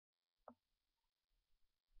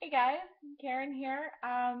Hey guys, Karen here.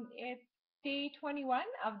 It's day 21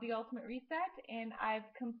 of the Ultimate Reset, and I've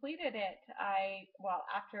completed it. Well,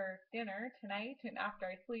 after dinner tonight and after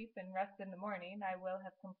I sleep and rest in the morning, I will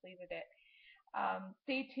have completed it.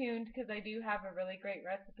 Stay tuned because I do have a really great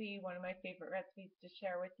recipe, one of my favorite recipes to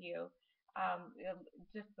share with you,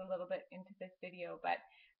 just a little bit into this video. But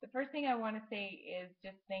the first thing I want to say is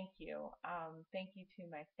just thank you. Thank you to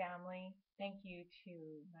my family. Thank you to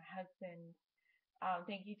my husband.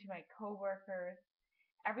 Thank you to my coworkers.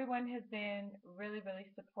 Everyone has been really, really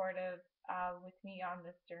supportive with me on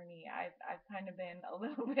this journey. I've kind of been a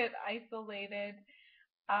little bit isolated,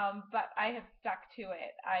 but I have stuck to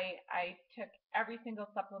it. I took every single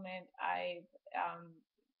supplement. I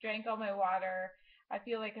drank all my water. I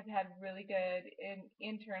feel like I've had really good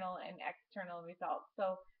internal and external results.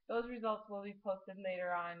 So those results will be posted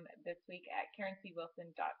later on this week at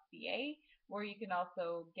karenwilsononline.ca, where you can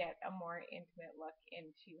also get a more intimate look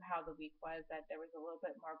into how the week was. That there was a little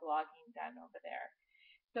bit more blogging done over there.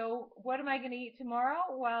 So what am I going to eat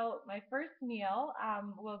tomorrow? Well, my first meal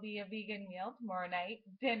will be a vegan meal tomorrow night.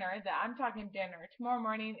 Dinner, I'm talking dinner. Tomorrow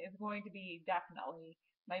morning is going to be definitely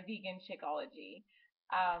my vegan Shakeology.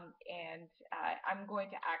 I'm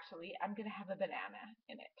going to have a banana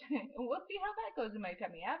in it. We'll see how that goes in my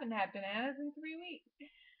tummy. I haven't had bananas in 3 weeks.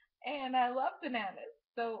 And I love bananas.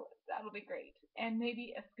 So that'll be great. And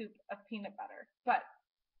maybe a scoop of peanut butter. But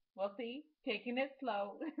we'll see. Taking it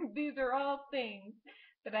slow. These are all things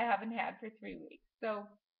that I haven't had for 3 weeks. So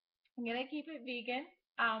I'm gonna keep it vegan.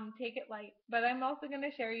 Take it light. But I'm also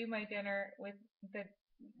gonna share you my dinner with the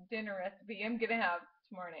dinner recipe I'm gonna have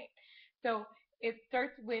tomorrow night. So it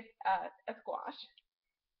starts with a squash,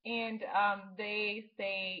 and they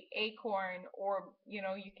say acorn, or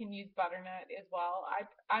you can use butternut as well.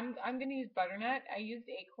 I'm gonna use butternut. I used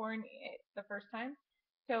acorn the first time,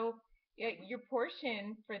 so your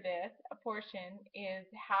portion for this, a portion is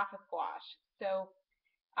half a squash. So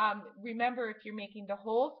remember, if you're making the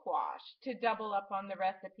whole squash, to double up on the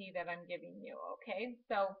recipe that I'm giving you. Okay,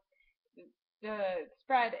 so the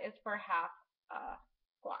spread is for half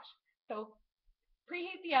squash. So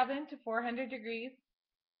preheat the oven to 400 degrees.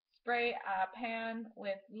 Spray a pan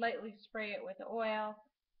with, lightly spray it with oil.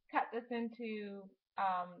 Cut this into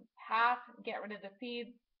half, get rid of the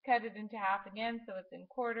seeds, cut it into half again so it's in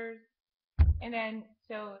quarters. And then,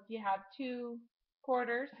 so if you have 2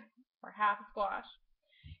 quarters or half a squash,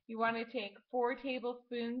 you want to take 4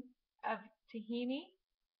 tablespoons of tahini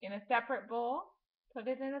in a separate bowl. Put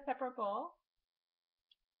it in a separate bowl.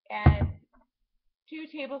 Add 2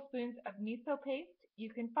 tablespoons of miso paste. You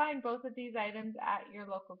can find both of these items at your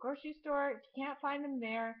local grocery store. If you can't find them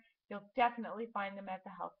there, you'll definitely find them at the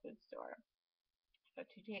health food store. So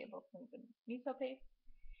 2 tablespoons of miso paste.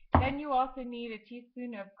 Then you also need a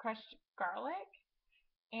teaspoon of crushed garlic,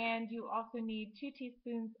 and you also need 2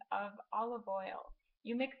 teaspoons of olive oil.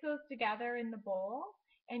 You mix those together in the bowl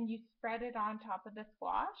and you spread it on top of the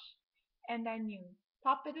squash, and then you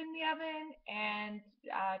pop it in the oven, and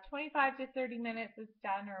 25 to 30 minutes is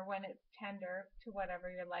done, or when it's tender to whatever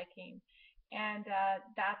you're liking. And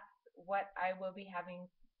that's what I will be having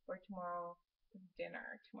for tomorrow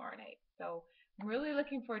dinner tomorrow night. So I'm really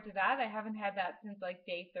looking forward to that. I haven't had that since like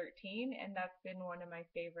day 13, and that's been one of my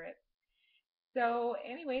favorites. So,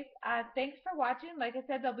 anyways, thanks for watching. Like I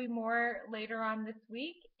said, there'll be more later on this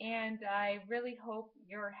week, and I really hope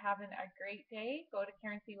you're having a great day. Go to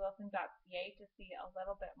karencwilson.ca to see a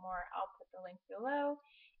little bit more. I'll put the link below.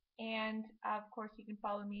 And of course, you can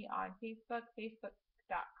follow me on Facebook,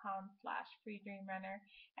 facebook.com/freedreamrunner.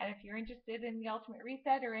 And if you're interested in the Ultimate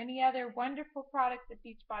Reset or any other wonderful products that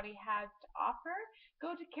Beachbody has to offer,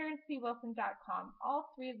 go to karencwilson.com.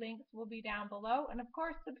 All 3 links will be down below. And of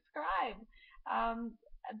course, subscribe. Um,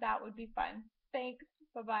 that would be fun. Thanks.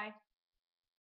 Bye bye.